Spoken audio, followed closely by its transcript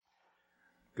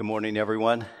Good morning,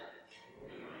 everyone.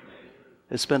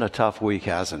 It's been a tough week,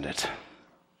 hasn't it?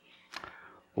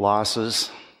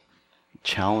 Losses,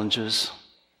 challenges.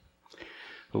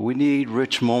 But we need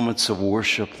rich moments of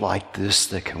worship like this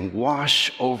that can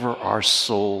wash over our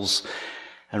souls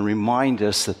and remind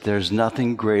us that there's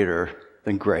nothing greater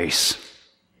than grace.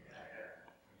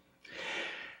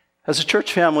 As a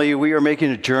church family, we are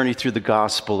making a journey through the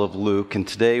Gospel of Luke, and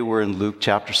today we're in Luke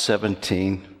chapter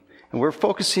 17. And we're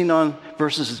focusing on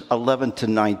verses 11 to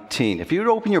 19. If you would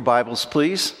open your Bibles,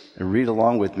 please, and read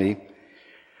along with me.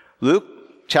 Luke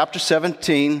chapter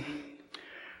 17,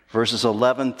 verses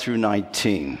 11 through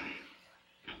 19.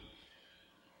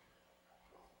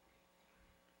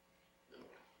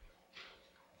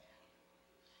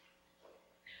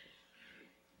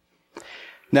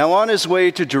 Now on his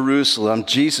way to Jerusalem,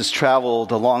 Jesus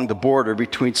traveled along the border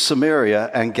between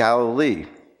Samaria and Galilee.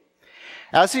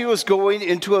 As he was going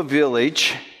into a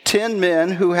village, 10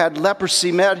 men who had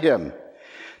leprosy met him.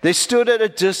 They stood at a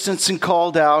distance and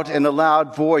called out in a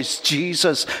loud voice,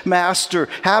 "Jesus, Master,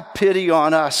 have pity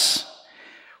on us."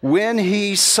 When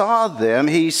he saw them,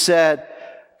 he said,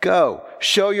 "Go,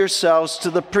 show yourselves to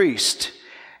the priest."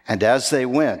 And as they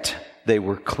went, they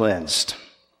were cleansed.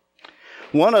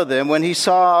 One of them, when he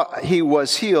saw he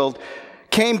was healed,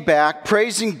 came back,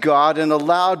 praising God in a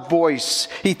loud voice.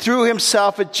 He threw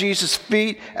himself at Jesus'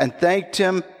 feet and thanked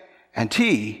him, and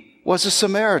he was a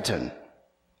Samaritan.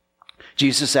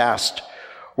 Jesus asked,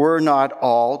 "Were not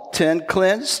all 10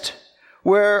 cleansed?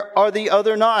 Where are the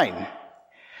other 9?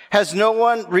 Has no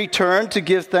one returned to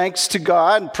give thanks to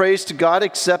God and praise to God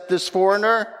except this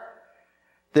foreigner?"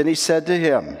 Then he said to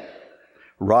him,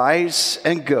 "Rise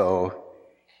and go.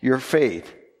 Your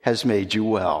faith has made you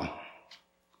well."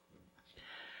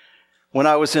 When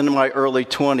I was in my early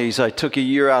 20s, I took a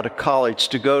year out of college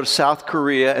to go to South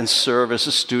Korea and serve as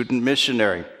a student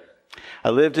missionary. I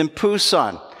lived in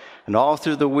Busan, and all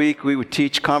through the week we would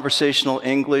teach conversational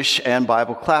English and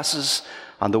Bible classes.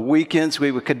 On the weekends,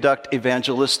 we would conduct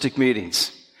evangelistic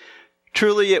meetings.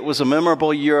 Truly, it was a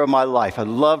memorable year of my life. I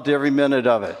loved every minute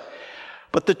of it.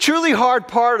 But the truly hard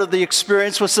part of the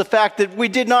experience was the fact that we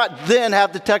did not then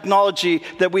have the technology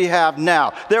that we have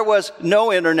now. There was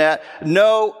no internet,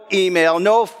 no email,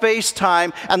 no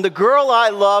FaceTime, and the girl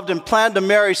I loved and planned to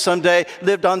marry someday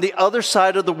lived on the other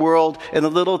side of the world in a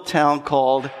little town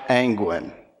called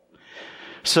Angwin.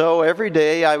 So every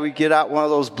day I would get out one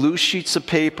of those blue sheets of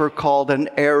paper called an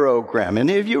aerogram.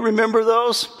 Any of you remember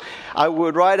those? I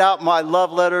would write out my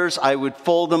love letters, I would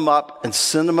fold them up and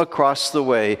send them across the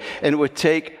way. And it would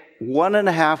take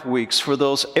 1.5 weeks for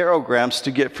those aerograms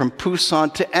to get from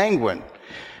Busan to Angwin.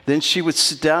 Then she would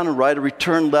sit down and write a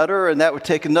return letter, and that would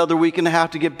take another 1.5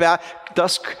 weeks to get back,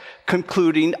 thus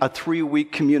concluding a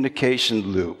 3-week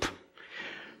communication loop.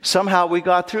 Somehow we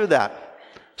got through that.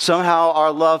 Somehow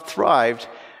our love thrived,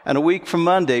 and a week from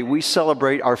Monday, we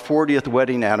celebrate our 40th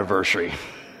wedding anniversary.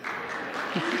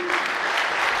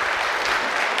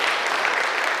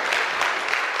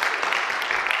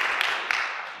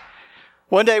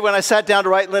 One day when I sat down to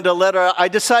write Linda a letter, I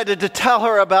decided to tell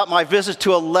her about my visit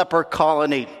to a leper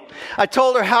colony. I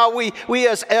told her how we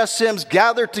as SMs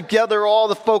gathered together, all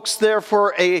the folks there,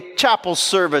 for a chapel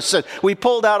service. And we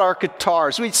pulled out our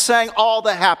guitars. We sang all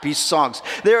the happy songs.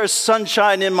 There is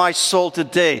sunshine in my soul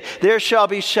today. There shall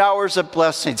be showers of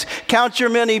blessings. Count your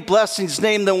many blessings,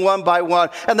 name them one by one.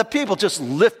 And the people just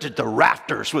lifted the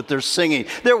rafters with their singing.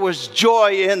 There was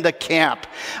joy in the camp.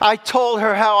 I told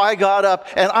her how I got up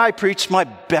and I preached my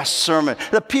best sermon.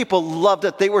 The people loved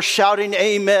it. They were shouting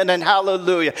amen and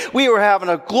hallelujah. We were having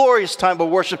a glorious time of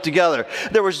worship together.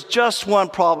 There was just one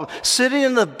problem. Sitting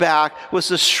in the back was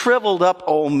a shriveled up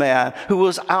old man who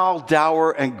was all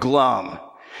dour and glum.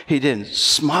 He didn't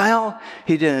smile.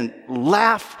 He didn't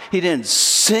laugh. He didn't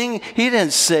sing. He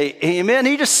didn't say amen.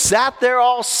 He just sat there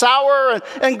all sour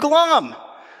and glum.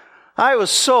 I was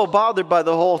so bothered by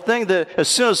the whole thing that as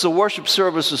soon as the worship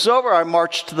service was over, I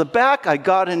marched to the back. I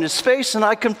got in his face and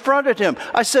I confronted him.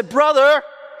 I said, "Brother,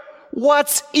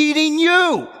 what's eating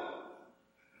you?"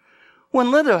 When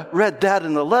Linda read that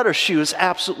in the letter, she was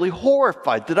absolutely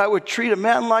horrified that I would treat a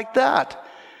man like that.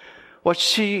 What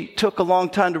she took a long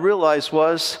time to realize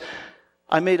was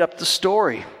I made up the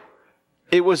story.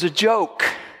 It was a joke.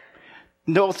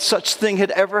 No such thing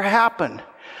had ever happened.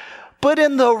 But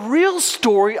in the real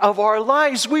story of our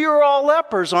lives, we are all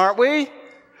lepers, aren't we?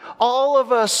 All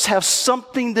of us have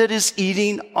something that is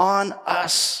eating on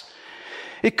us.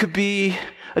 It could be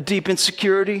a deep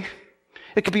insecurity.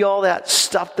 It could be all that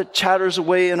stuff that chatters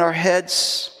away in our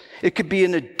heads. It could be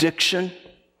an addiction.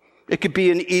 It could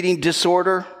be an eating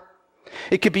disorder.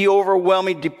 It could be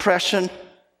overwhelming depression.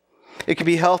 It could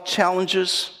be health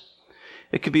challenges.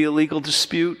 It could be a legal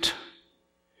dispute.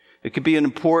 It could be an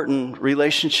important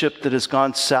relationship that has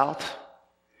gone south.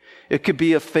 It could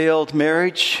be a failed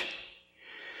marriage.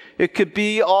 It could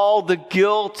be all the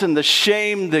guilt and the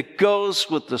shame that goes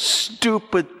with the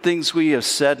stupid things we have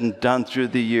said and done through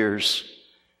the years.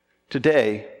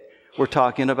 Today, we're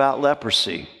talking about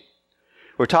leprosy.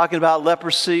 We're talking about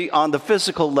leprosy on the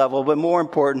physical level, but more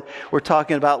important, we're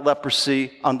talking about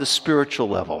leprosy on the spiritual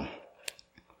level.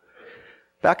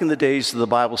 Back in the days of the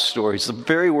Bible stories, the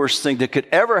very worst thing that could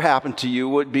ever happen to you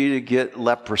would be to get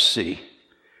leprosy.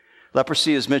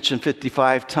 Leprosy is mentioned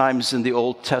 55 times in the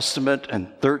Old Testament and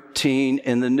 13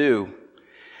 in the New.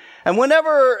 And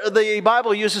whenever the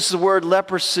Bible uses the word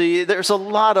leprosy, there's a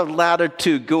lot of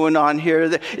latitude going on here.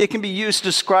 It can be used to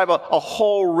describe a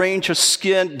whole range of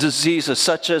skin diseases,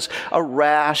 such as a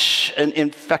rash, an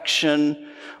infection,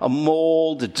 a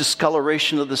mold, a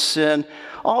discoloration of the skin,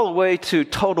 all the way to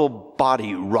total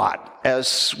body rot.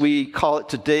 As we call it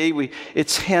today,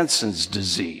 it's Hansen's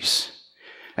disease.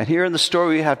 And here in the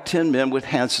story, we have 10 men with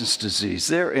Hansen's disease.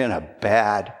 They're in a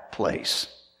bad place.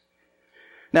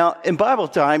 Now, in Bible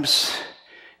times,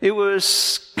 it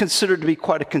was considered to be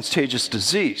quite a contagious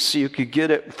disease. So you could get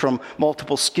it from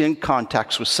multiple skin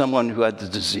contacts with someone who had the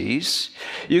disease.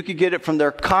 You could get it from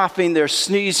their coughing, their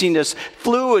sneezing, as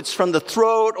fluids from the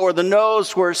throat or the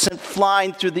nose were sent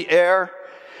flying through the air.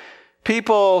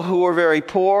 People who were very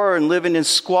poor and living in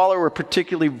squalor were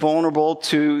particularly vulnerable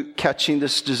to catching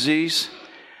this disease.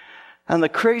 And the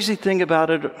crazy thing about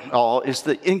it all is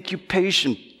the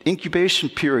incubation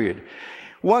period.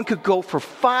 One could go for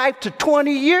 5 to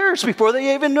 20 years before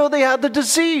they even knew they had the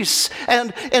disease.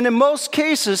 And in most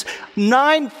cases,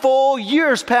 9 full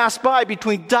years passed by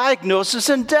between diagnosis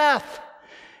and death.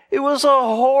 It was a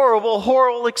horrible,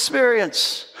 horrible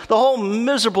experience. The whole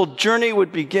miserable journey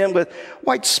would begin with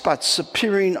white spots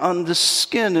appearing on the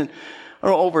skin. And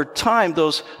over time,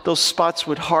 those spots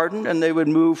would harden and they would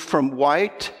move from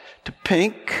white to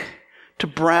pink to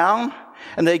brown.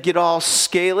 And they'd get all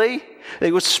scaly.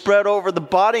 They would spread over the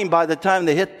body, and by the time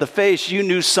they hit the face, you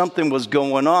knew something was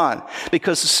going on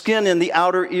because the skin in the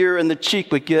outer ear and the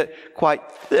cheek would get quite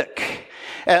thick.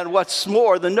 And what's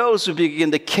more, the nose would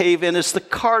begin to cave in as the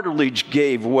cartilage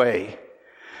gave way.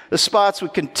 The spots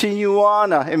would continue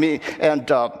on,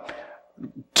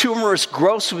 tumorous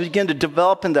growths would begin to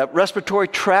develop in that respiratory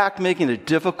tract, making it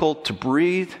difficult to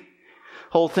breathe.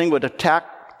 The whole thing would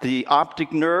attack the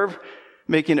optic nerve,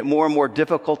 making it more and more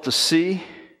difficult to see.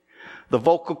 The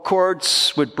vocal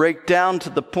cords would break down to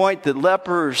the point that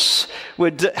lepers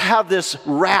would have this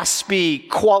raspy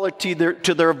quality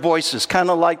to their voices, kind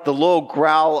of like the low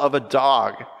growl of a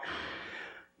dog.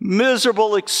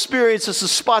 Miserable experience as the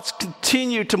spots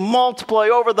continue to multiply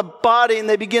over the body and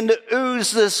they begin to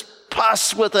ooze this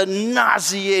pus with a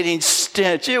nauseating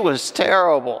stench. It was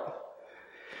terrible.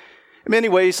 In many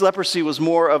ways, leprosy was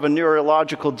more of a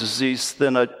neurological disease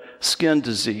than a skin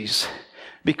disease,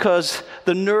 because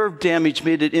the nerve damage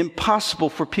made it impossible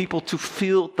for people to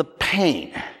feel the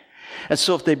pain. And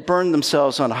so if they burned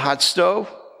themselves on a hot stove,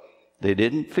 they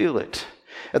didn't feel it.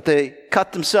 If they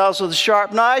cut themselves with a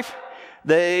sharp knife,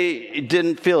 they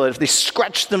didn't feel it. If they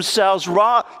scratched themselves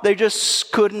raw, they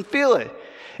just couldn't feel it.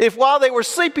 If while they were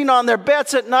sleeping on their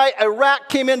beds at night, a rat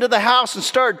came into the house and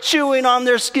started chewing on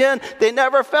their skin, they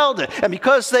never felt it. And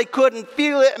because they couldn't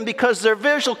feel it and because their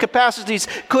visual capacities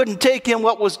couldn't take in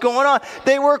what was going on,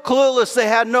 they were clueless. They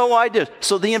had no idea.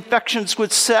 So the infections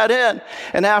would set in.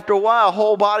 And after a while,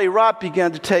 whole body rot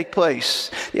began to take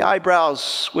place. The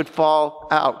eyebrows would fall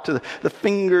out. The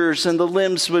fingers and the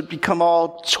limbs would become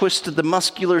all twisted. The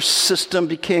muscular system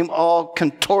became all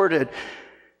contorted.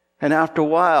 And after a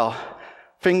while,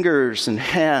 fingers and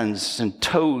hands and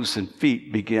toes and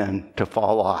feet began to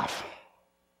fall off.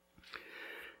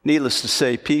 Needless to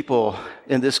say, people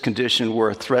in this condition were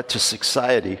a threat to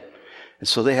society, and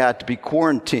so they had to be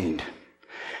quarantined.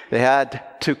 They had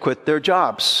to quit their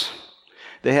jobs.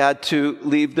 They had to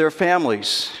leave their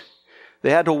families. They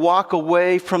had to walk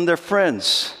away from their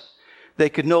friends. They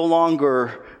could no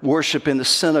longer worship in the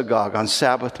synagogue on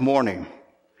Sabbath morning.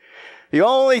 The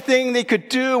only thing they could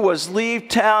do was leave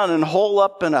town and hole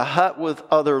up in a hut with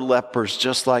other lepers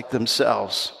just like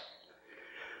themselves.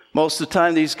 Most of the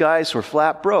time, these guys were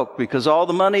flat broke because all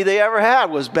the money they ever had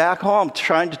was back home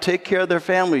trying to take care of their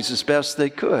families as best they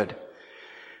could.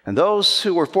 And those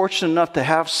who were fortunate enough to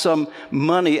have some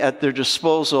money at their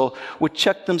disposal would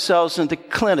check themselves into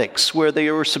clinics where they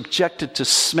were subjected to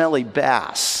smelly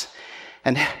baths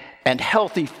and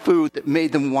healthy food that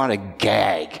made them want to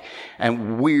gag,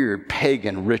 and weird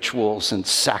pagan rituals and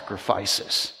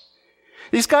sacrifices.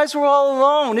 These guys were all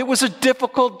alone. It was a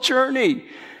difficult journey.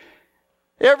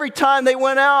 Every time they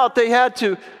went out, they had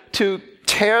to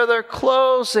tear their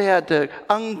clothes. They had to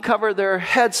uncover their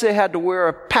heads. They had to wear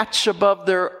a patch above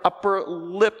their upper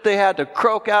lip. They had to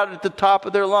croak out at the top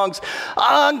of their lungs,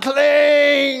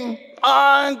 "Unclean!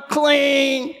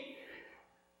 Unclean!"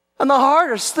 And the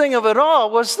hardest thing of it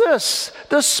all was this,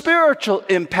 the spiritual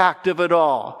impact of it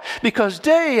all. Because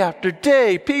day after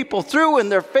day, people threw in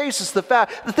their faces the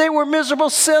fact that they were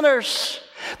miserable sinners,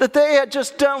 that they had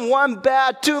just done one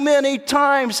bad too many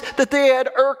times, that they had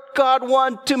irked God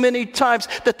one too many times,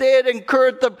 that they had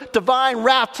incurred the divine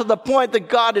wrath to the point that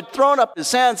God had thrown up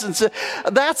his hands and said,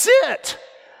 "That's it.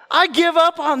 I give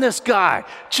up on this guy.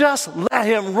 Just let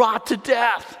him rot to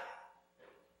death."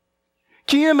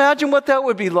 Can you imagine what that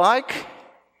would be like?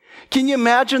 Can you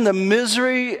imagine the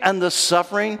misery and the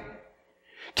suffering?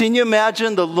 Can you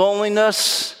imagine the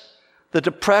loneliness, the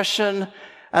depression,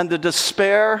 and the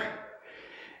despair?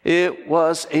 It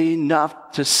was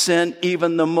enough to send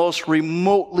even the most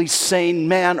remotely sane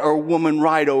man or woman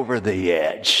right over the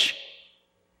edge.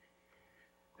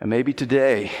 And maybe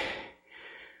today,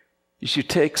 you should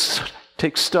take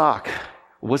stock of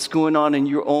what's going on in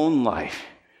your own life.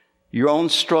 Your own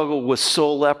struggle with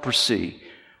soul leprosy.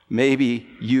 Maybe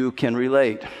you can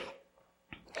relate.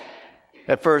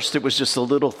 At first, it was just a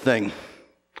little thing.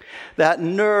 That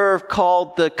nerve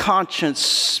called the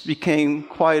conscience became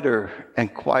quieter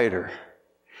and quieter.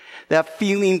 That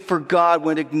feeling for God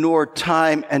went ignored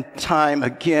time and time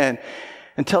again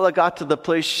until it got to the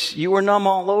place you were numb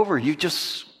all over. You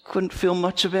just couldn't feel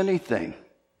much of anything.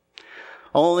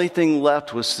 Only thing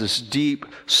left was this deep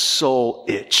soul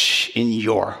itch in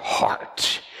your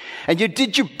heart. And you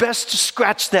did your best to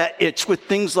scratch that itch with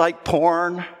things like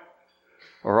porn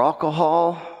or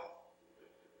alcohol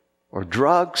or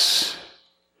drugs.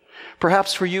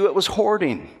 Perhaps for you it was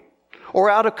hoarding or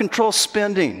out of control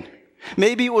spending.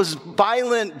 Maybe it was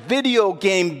violent video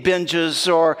game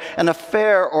binges or an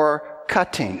affair or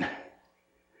cutting.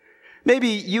 Maybe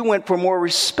you went for more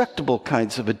respectable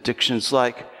kinds of addictions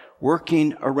like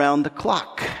working around the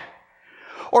clock,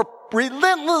 or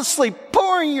relentlessly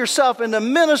pouring yourself into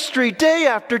ministry day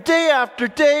after day after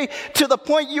day to the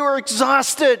point you were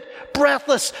exhausted,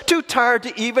 breathless, too tired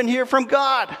to even hear from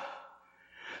God.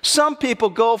 Some people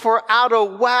go for out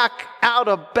of whack, out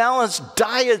of balance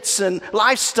diets and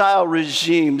lifestyle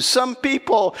regimes. Some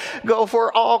people go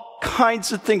for all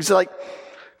kinds of things like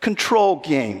control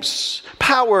games,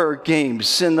 power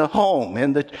games in the home,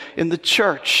 in the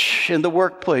church, in the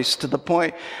workplace, to the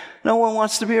point no one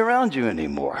wants to be around you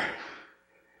anymore.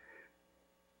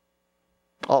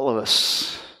 All of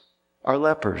us are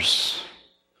lepers.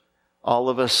 All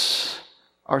of us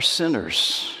are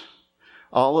sinners.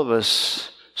 All of us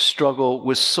struggle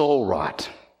with soul rot.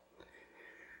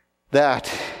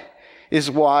 That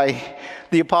is why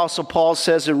the Apostle Paul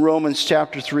says in Romans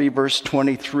chapter 3, verse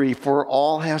 23, "For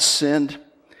all have sinned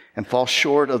and fall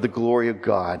short of the glory of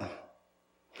God."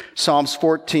 Psalms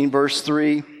 14, verse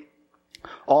 3,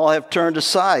 "All have turned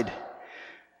aside.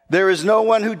 There is no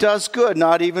one who does good,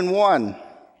 not even one."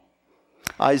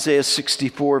 Isaiah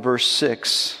 64, verse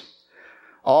 6,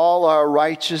 "All our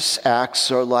righteous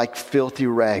acts are like filthy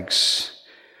rags.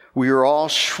 We are all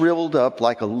shriveled up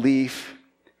like a leaf,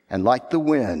 and like the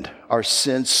wind, our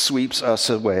sin sweeps us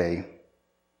away."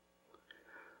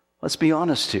 Let's be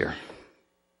honest here.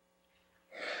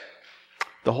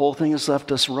 The whole thing has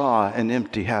left us raw and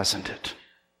empty, hasn't it?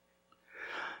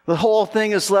 The whole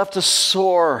thing has left us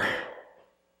sore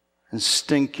and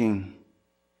stinking.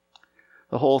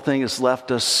 The whole thing has left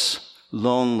us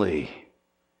lonely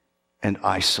and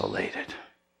isolated.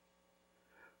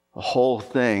 The whole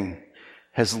thing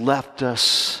has left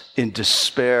us in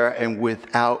despair and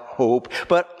without hope.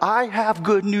 But I have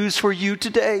good news for you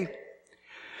today.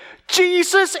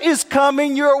 Jesus is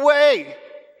coming your way.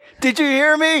 Did you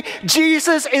hear me?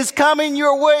 Jesus is coming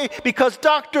your way, because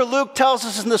Dr. Luke tells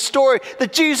us in the story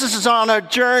that Jesus is on a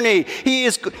journey. He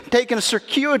is taking a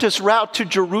circuitous route to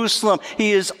Jerusalem.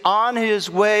 He is on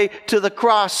his way to the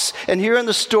cross. And here in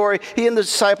the story, he and the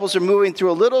disciples are moving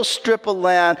through a little strip of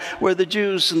land where the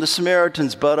Jews and the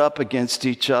Samaritans butt up against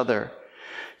each other.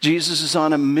 Jesus is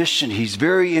on a mission. He's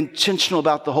very intentional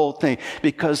about the whole thing,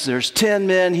 because there's 10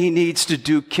 men he needs to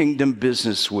do kingdom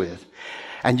business with.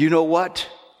 And you know what?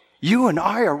 You and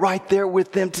I are right there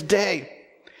with them today.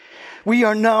 We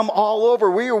are numb all over.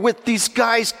 We are with these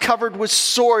guys covered with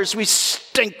sores. We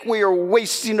stink. We are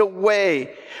wasting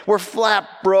away. We're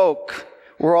flat broke.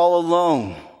 We're all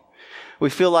alone.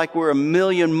 We feel like we're a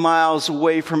million miles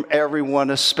away from everyone,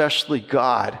 especially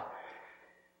God.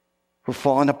 We're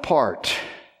falling apart.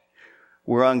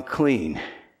 We're unclean.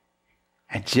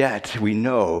 And yet we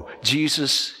know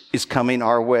Jesus is coming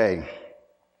our way.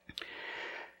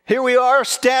 Here we are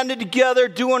standing together,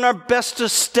 doing our best to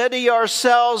steady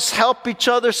ourselves, help each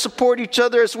other, support each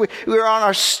other as we're on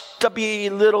our stubby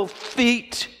little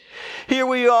feet. Here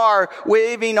we are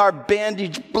waving our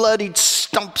bandaged, bloodied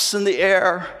stumps in the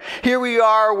air. Here we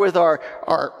are with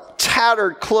our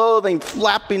tattered clothing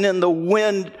flapping in the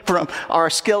wind from our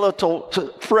skeletal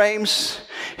frames.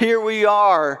 Here we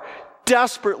are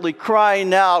desperately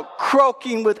crying out,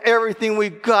 croaking with everything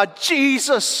we've got.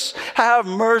 Jesus, have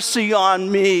mercy on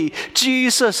me.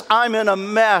 Jesus, I'm in a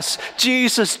mess.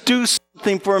 Jesus, do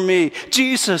something for me.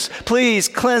 Jesus, please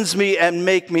cleanse me and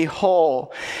make me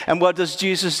whole. And what does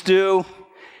Jesus do?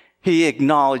 He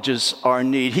acknowledges our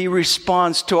need. He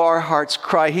responds to our heart's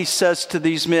cry. He says to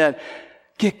these men,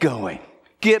 get going.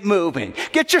 Get moving.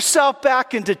 Get yourself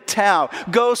back into town.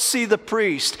 Go see the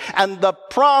priest. And the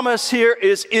promise here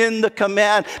is in the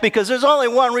command, because there's only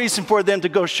one reason for them to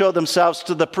go show themselves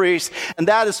to the priest, and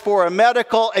that is for a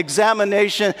medical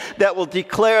examination that will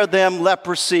declare them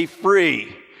leprosy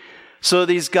free. So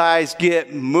these guys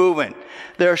get moving.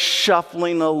 They're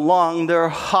shuffling along. They're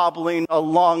hobbling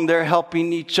along. They're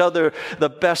helping each other the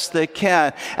best they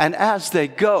can. And as they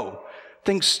go,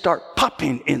 things start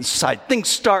popping inside. Things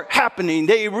start happening.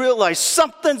 They realize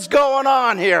something's going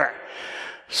on here.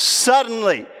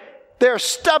 Suddenly, their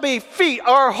stubby feet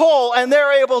are whole and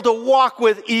they're able to walk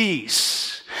with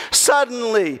ease.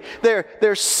 Suddenly,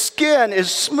 their skin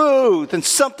is smooth and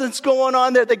something's going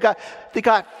on there. They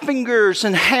got fingers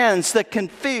and hands that can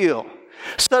feel.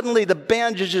 Suddenly the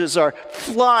bandages are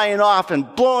flying off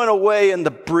and blowing away in the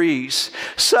breeze.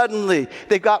 Suddenly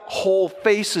they've got whole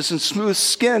faces and smooth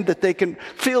skin that they can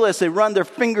feel as they run their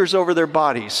fingers over their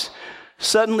bodies.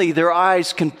 Suddenly their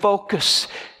eyes can focus.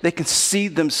 They can see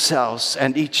themselves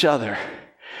and each other.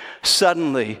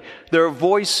 Suddenly their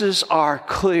voices are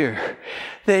clear.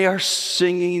 They are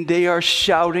singing, they are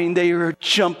shouting, they are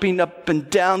jumping up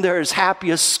and down. They're as happy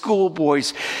as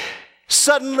schoolboys.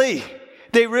 Suddenly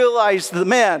they realize the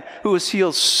man who has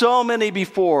healed so many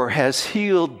before has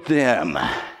healed them.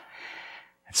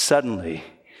 And suddenly,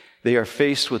 they are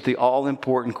faced with the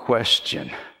all-important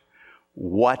question,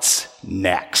 what's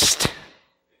next?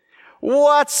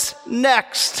 What's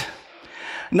next?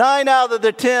 9 out of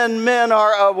the 10 men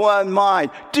are of one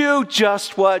mind. Do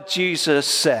just what Jesus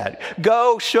said.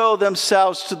 Go show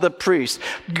themselves to the priest.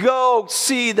 Go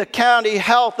see the county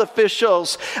health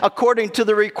officials according to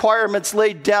the requirements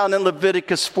laid down in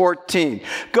Leviticus 14.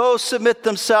 Go submit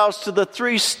themselves to the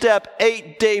 3-step,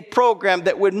 8-day program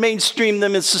that would mainstream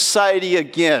them in society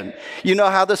again. You know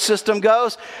how the system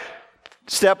goes?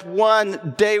 Step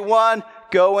 1, day 1,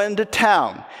 go into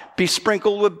town. Be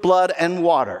sprinkled with blood and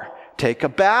water. Take a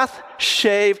bath,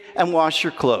 shave, and wash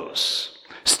your clothes.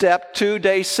 Step 2,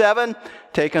 day 7,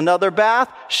 take another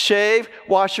bath, shave,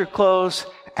 wash your clothes,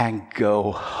 and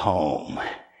go home.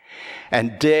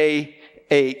 And day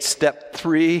 8, step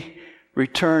 3,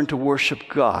 return to worship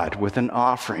God with an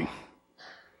offering.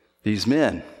 These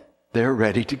men, they're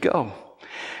ready to go.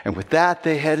 And with that,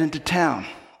 they head into town.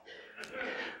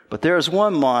 But there's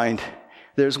one man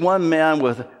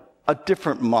with a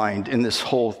different mind in this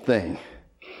whole thing.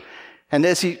 And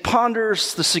as he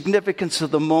ponders the significance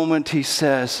of the moment, he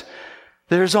says,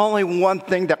 there's only one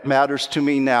thing that matters to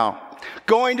me now.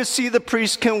 Going to see the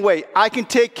priest can wait. I can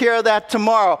take care of that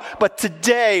tomorrow. But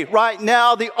today, right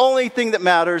now, the only thing that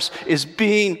matters is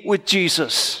being with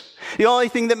Jesus. The only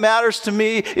thing that matters to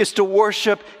me is to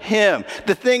worship him.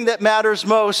 The thing that matters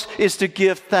most is to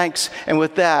give thanks. And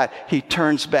with that, he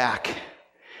turns back.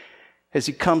 As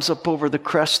he comes up over the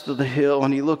crest of the hill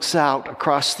and he looks out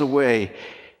across the way,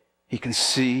 he can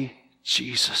see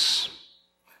Jesus.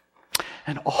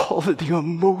 And all of the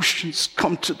emotions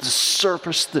come to the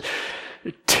surface. The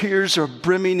tears are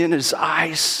brimming in his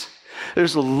eyes.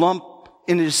 There's a lump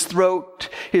in his throat.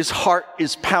 His heart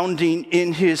is pounding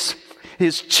in his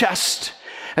chest.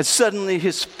 And suddenly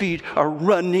his feet are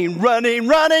running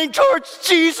towards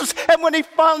Jesus. And when he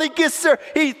finally gets there,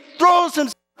 he throws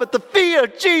himself at the feet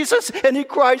of Jesus and he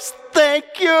cries,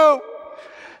 "Thank you.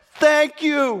 Thank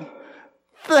you.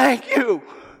 Thank you."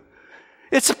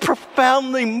 It's a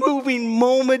profoundly moving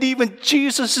moment. Even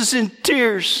Jesus is in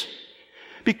tears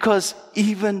because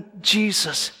even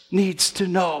Jesus needs to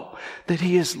know that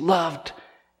he is loved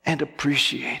and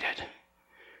appreciated.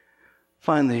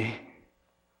 Finally,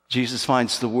 Jesus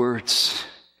finds the words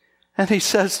and he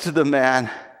says to the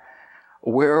man,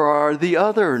 "Where are the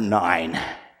other 9?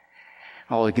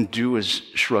 All he can do is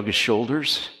shrug his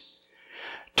shoulders.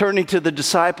 Turning to the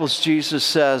disciples, Jesus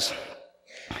says,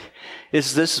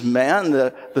 "Is this man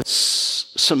the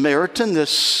Samaritan,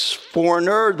 this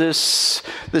foreigner, this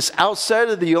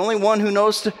outsider, the only one who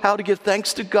knows how to give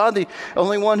thanks to God, the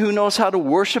only one who knows how to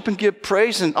worship and give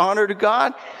praise and honor to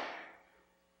God.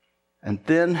 And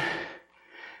then,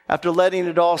 after letting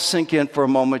it all sink in for a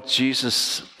moment,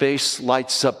 Jesus' face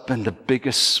lights up in the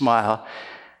biggest smile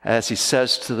as he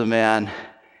says to the man,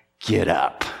 "Get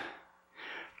up.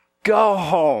 Go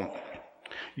home.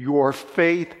 Your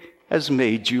faith has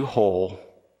made you whole."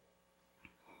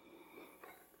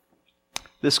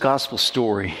 This gospel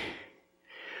story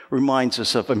reminds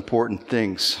us of important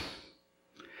things.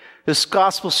 This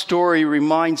gospel story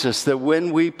reminds us that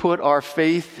when we put our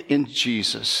faith in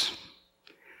Jesus,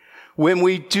 when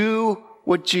we do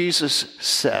what Jesus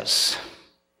says,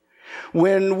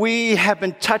 when we have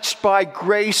been touched by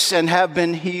grace and have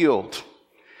been healed,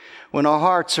 when our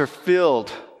hearts are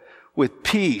filled with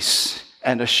peace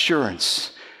and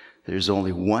assurance, there's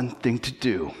only one thing to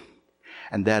do,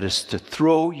 and that is to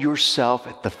throw yourself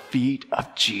at the feet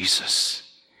of Jesus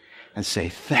and say,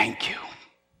 "Thank you.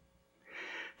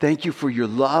 Thank you for your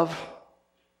love.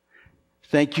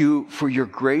 Thank you for your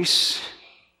grace.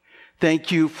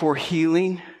 Thank you for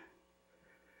healing.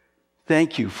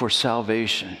 Thank you for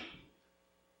salvation."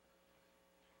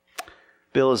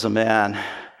 Bill is a man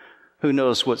who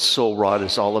knows what soul rot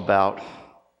is all about.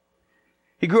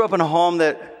 He grew up in a home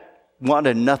that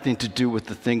wanted nothing to do with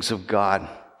the things of God.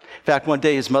 In fact, one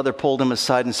day his mother pulled him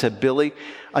aside and said, "Billy,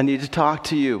 I need to talk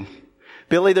to you.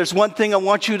 Billy, there's one thing I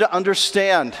want you to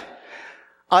understand.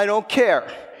 I don't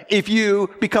care if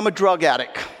you become a drug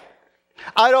addict.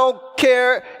 I don't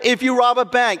care if you rob a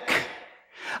bank.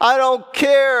 I don't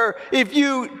care if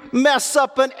you mess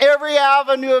up in every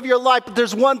avenue of your life, but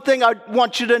there's one thing I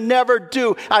want you to never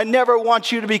do. I never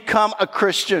want you to become a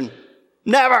Christian.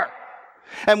 Never."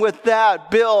 And with that,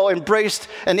 Bill embraced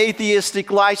an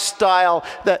atheistic lifestyle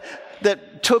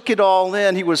that took it all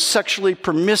in. He was sexually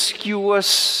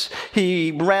promiscuous.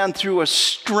 He ran through a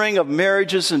string of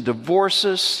marriages and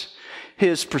divorces.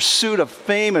 His pursuit of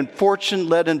fame and fortune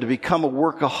led him to become a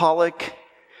workaholic.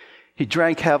 He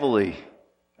drank heavily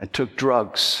and took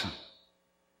drugs.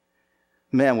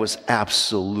 Man was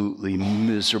absolutely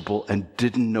miserable and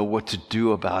didn't know what to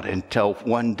do about it until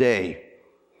one day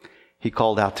he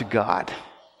called out to God.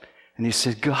 And he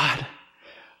said, "God,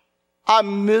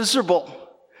 I'm miserable.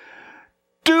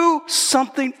 Do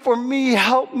something for me.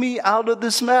 Help me out of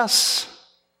this mess."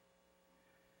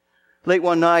 Late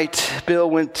one night, Bill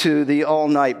went to the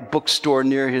all-night bookstore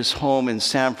near his home in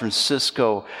San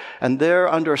Francisco, and there,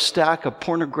 under a stack of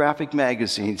pornographic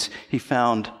magazines, he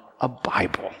found a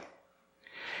Bible.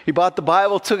 He bought the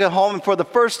Bible, took it home, and for the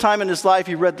first time in his life,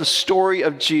 he read the story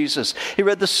of Jesus. He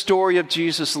read the story of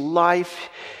Jesus'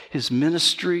 life, his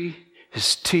ministry,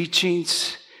 his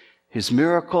teachings, his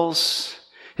miracles,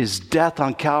 his death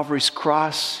on Calvary's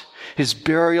cross, his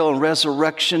burial and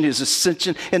resurrection, his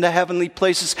ascension into heavenly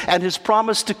places, and his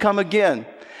promise to come again.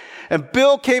 And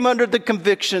Bill came under the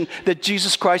conviction that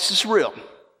Jesus Christ is real.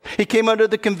 He came under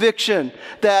the conviction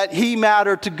that he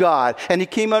mattered to God, and he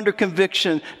came under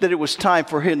conviction that it was time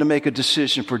for him to make a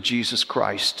decision for Jesus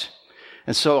Christ.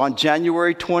 And so on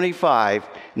January 25,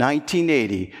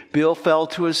 1980, Bill fell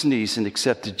to his knees and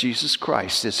accepted Jesus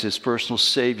Christ as his personal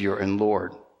Savior and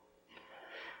Lord.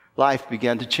 Life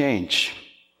began to change.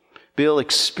 Bill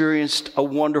experienced a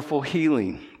wonderful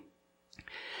healing.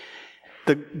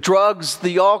 The drugs,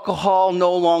 the alcohol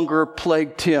no longer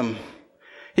plagued him.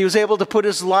 He was able to put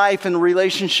his life and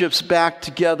relationships back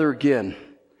together again.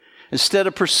 Instead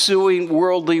of pursuing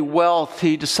worldly wealth,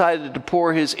 he decided to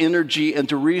pour his energy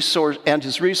into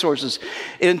his resources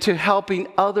into helping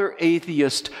other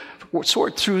atheists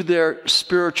sort through their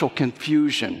spiritual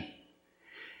confusion.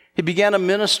 He began a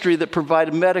ministry that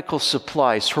provided medical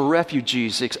supplies for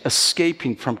refugees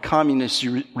escaping from communist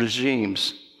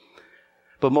regimes.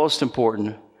 But most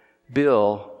important,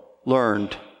 Bill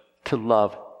learned to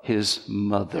love his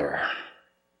mother.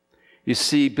 You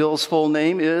see, Bill's full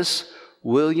name is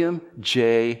William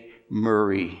J.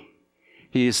 Murray.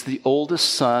 He is the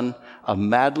oldest son of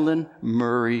Madeline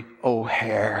Murray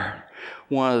O'Hare,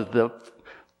 one of the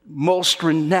most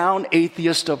renowned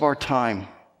atheists of our time.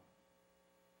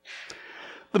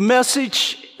 The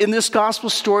message in this gospel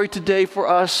story today for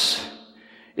us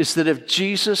is that if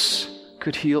Jesus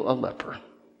could heal a leper,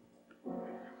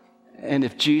 and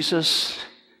if Jesus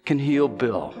can heal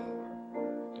Bill,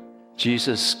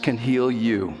 Jesus can heal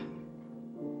you.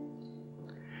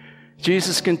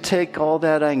 Jesus can take all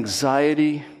that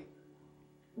anxiety,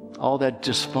 all that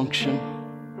dysfunction,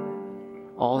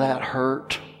 all that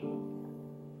hurt,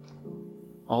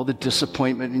 all the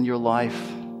disappointment in your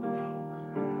life,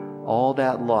 all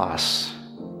that loss,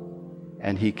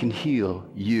 and he can heal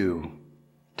you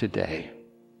today.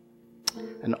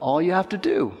 And all you have to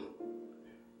do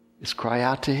is cry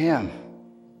out to him,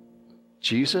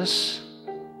 Jesus,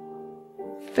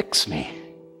 fix me.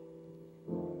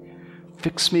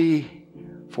 Fix me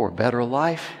for a better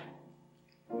life.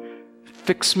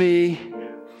 Fix me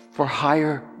for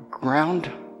higher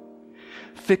ground.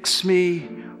 Fix me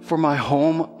for my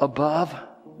home above.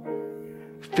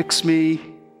 Fix me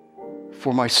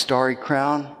for my starry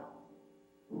crown.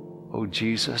 Oh,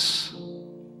 Jesus,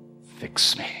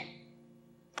 fix me.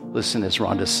 Listen as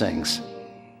Rhonda sings.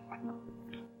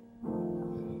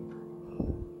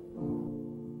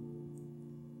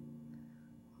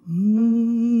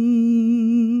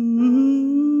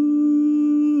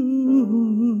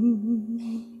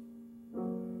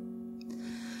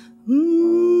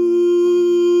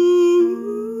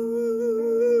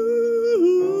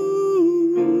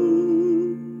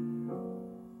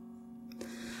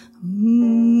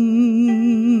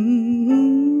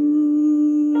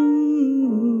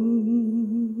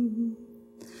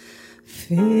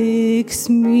 Fix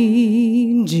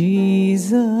me,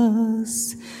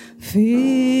 Jesus,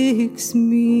 fix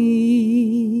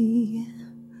me.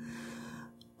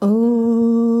 Oh,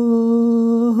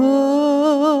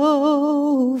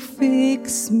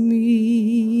 fix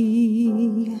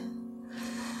me.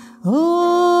 Oh,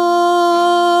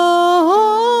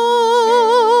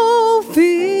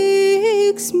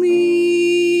 fix me.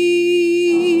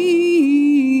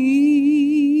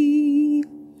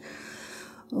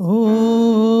 Oh,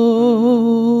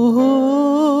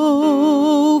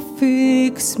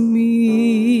 fix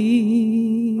me.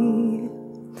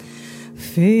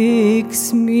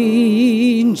 Fix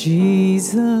me,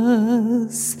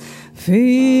 Jesus,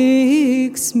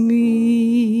 fix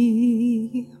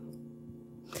me.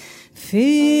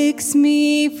 Fix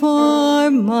me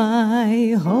for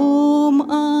my home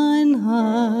on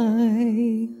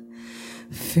high.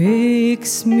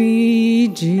 Fix me,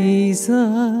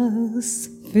 Jesus,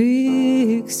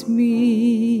 fix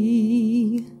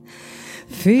me.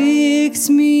 Fix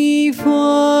me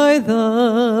for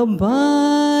the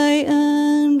by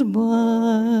and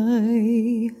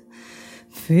by.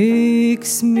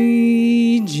 Fix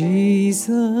me,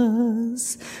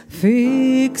 Jesus,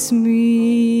 fix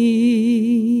me.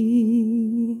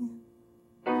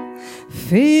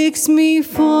 Fix me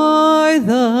for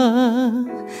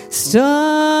the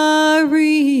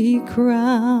starry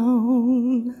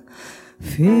crown.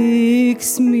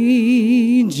 Fix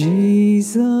me,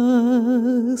 Jesus,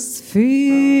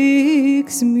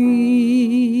 fix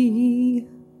me.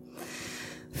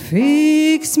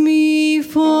 Fix me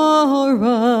for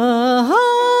a higher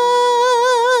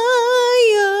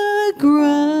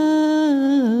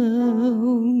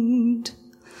ground.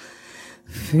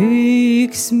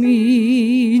 Fix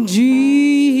me,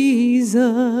 Jesus,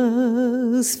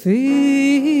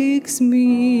 fix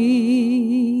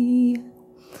me.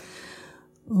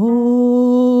 Oh,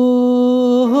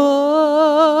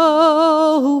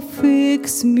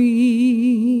 fix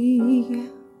me.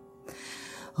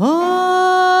 Oh,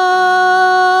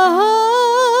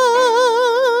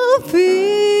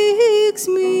 fix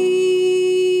me.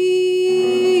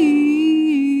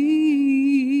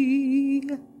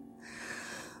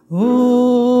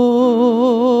 Oh,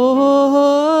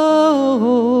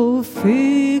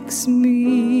 fix me.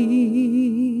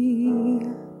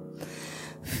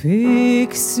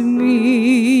 Fix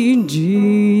me,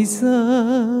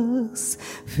 Jesus,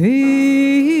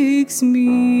 fix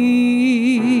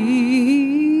me.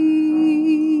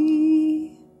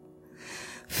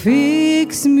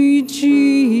 Fix me,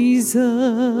 Jesus,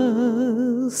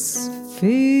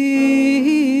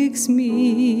 fix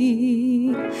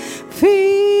me.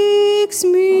 Fix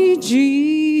me,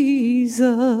 Jesus,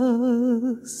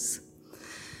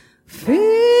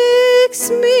 fix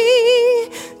me,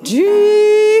 Jesus.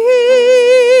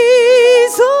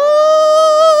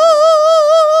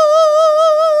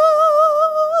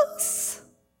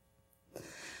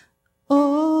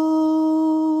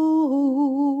 Oh,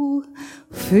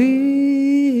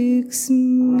 fix me.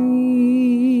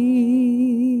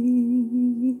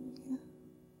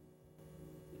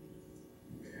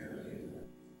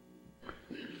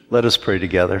 Let us pray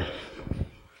together.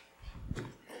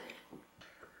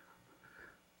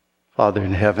 Father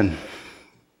in heaven,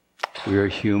 we are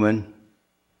human.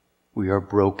 We are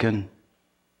broken.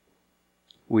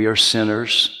 We are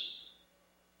sinners.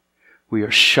 We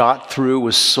are shot through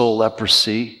with soul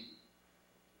leprosy.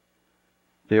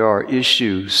 There are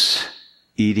issues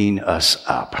eating us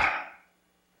up.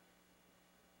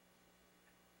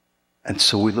 And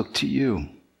so we look to you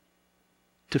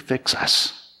to fix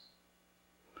us,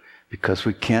 because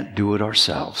we can't do it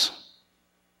ourselves.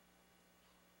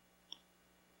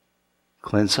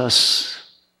 Cleanse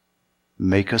us,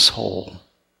 make us whole.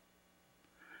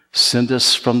 Send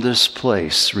us from this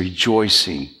place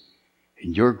rejoicing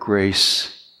in your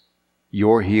grace,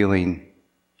 your healing,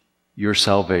 your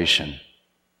salvation.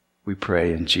 We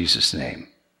pray in Jesus' name.